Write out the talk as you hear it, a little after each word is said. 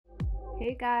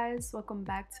Hey guys, welcome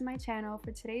back to my channel. For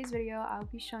today's video, I'll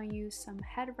be showing you some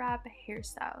head wrap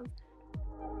hairstyles.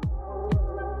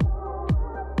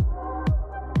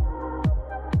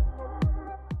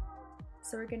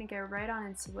 So we're gonna get right on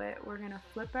into it. We're gonna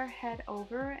flip our head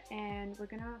over and we're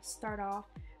gonna start off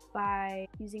by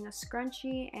using a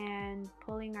scrunchie and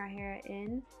pulling our hair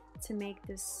in to make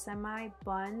this semi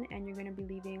bun, and you're gonna be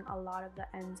leaving a lot of the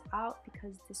ends out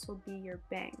because this will be your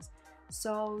bangs.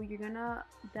 So you're gonna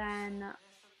then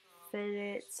fit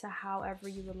it to however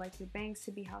you would like your bangs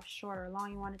to be, how short or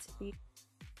long you want it to be.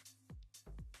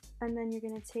 And then you're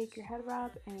gonna take your head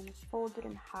wrap and fold it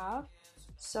in half.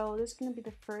 So this is gonna be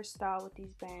the first style with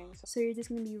these bangs. So you're just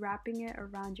gonna be wrapping it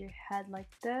around your head like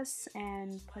this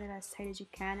and put it as tight as you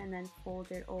can, and then fold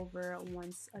it over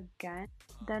once again.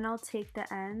 Then I'll take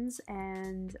the ends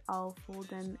and I'll fold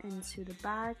them into the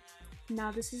back. Now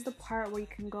this is the part where you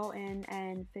can go in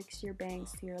and fix your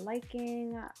bangs to your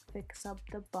liking, fix up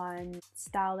the bun,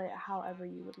 style it however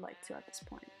you would like to at this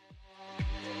point.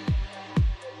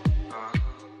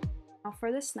 Now for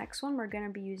this next one, we're going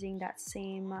to be using that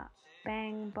same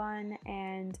bang bun,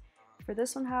 and for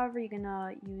this one, however, you're going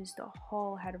to use the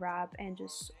whole head wrap and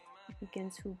just begin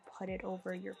to put it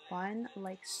over your bun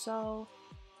like so.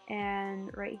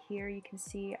 And right here you can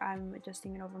see I'm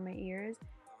adjusting it over my ears.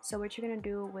 So what you're going to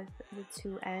do with the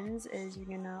two ends is you're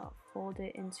going to fold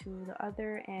it into the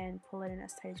other and pull it in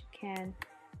as tight as you can.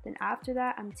 Then after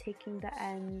that, I'm taking the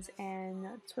ends and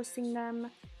twisting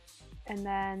them. And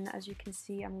then as you can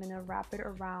see, I'm going to wrap it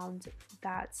around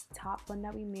that top one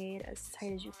that we made as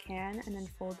tight as you can, and then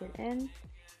fold it in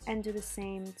and do the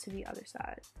same to the other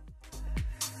side.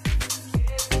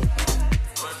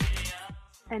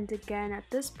 And again, at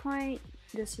this point,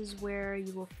 this is where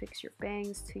you will fix your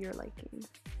bangs to your liking.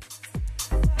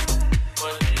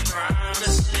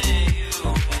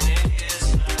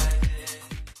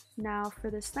 Now for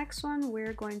this next one,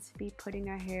 we're going to be putting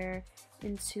our hair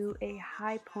into a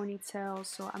high ponytail.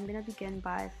 So I'm going to begin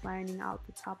by flattening out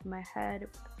the top of my head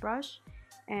with a brush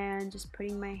and just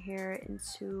putting my hair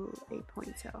into a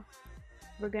ponytail.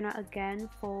 We're going to again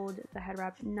fold the head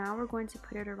wrap. Now we're going to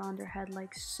put it around our head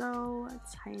like so,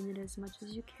 tighten it as much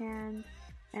as you can,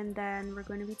 and then we're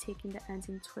going to be taking the ends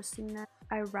and twisting them.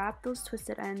 I wrap those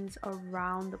twisted ends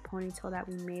around the ponytail that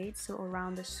we made, so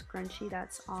around the scrunchie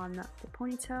that's on the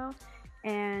ponytail,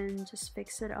 and just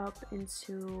fix it up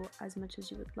into as much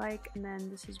as you would like. And then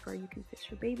this is where you can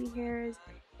fix your baby hairs,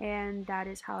 and that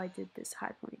is how I did this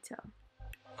high ponytail.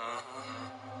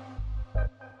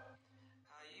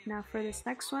 Now for this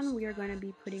next one, we are going to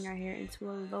be putting our hair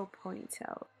into a low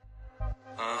ponytail.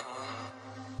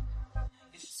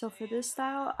 So for this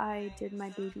style, I did my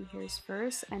baby hairs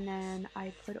first, and then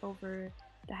I put over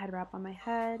the head wrap on my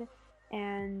head,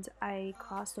 and I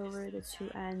crossed over the two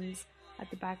ends at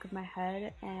the back of my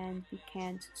head and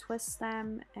began to twist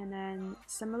them. And then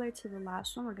similar to the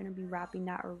last one, we're going to be wrapping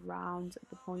that around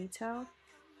the ponytail,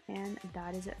 and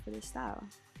that is it for this style.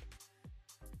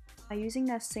 By using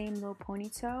that same low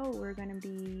ponytail, we're going to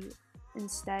be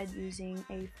instead using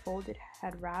a folded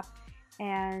head wrap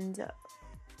and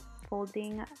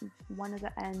folding one of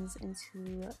the ends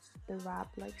into the wrap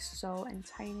like so and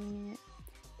tightening it.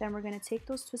 Then we're going to take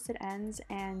those twisted ends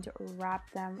and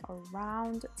wrap them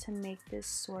around to make this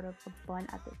sort of a bun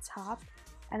at the top,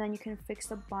 and then you can fix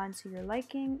the bun to your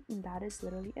liking, and that is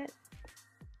literally it.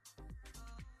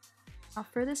 Now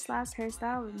for this last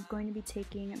hairstyle, I'm going to be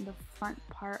taking the front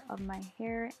part of my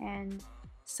hair and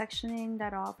sectioning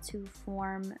that off to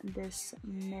form this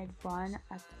mid bun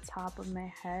at the top of my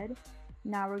head.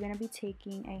 Now we're going to be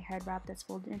taking a head wrap that's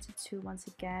folded into two once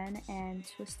again and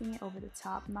twisting it over the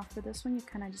top. Now for this one, you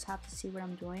kind of just have to see what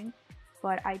I'm doing,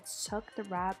 but I took the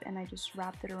wrap and I just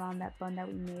wrapped it around that bun that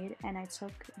we made, and I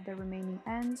took the remaining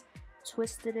ends,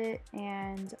 twisted it,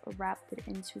 and wrapped it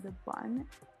into the bun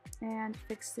and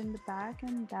fixed in the back,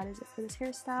 and that is it for this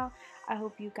hairstyle. I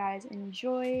hope you guys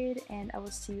enjoyed, and I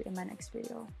will see you in my next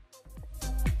video.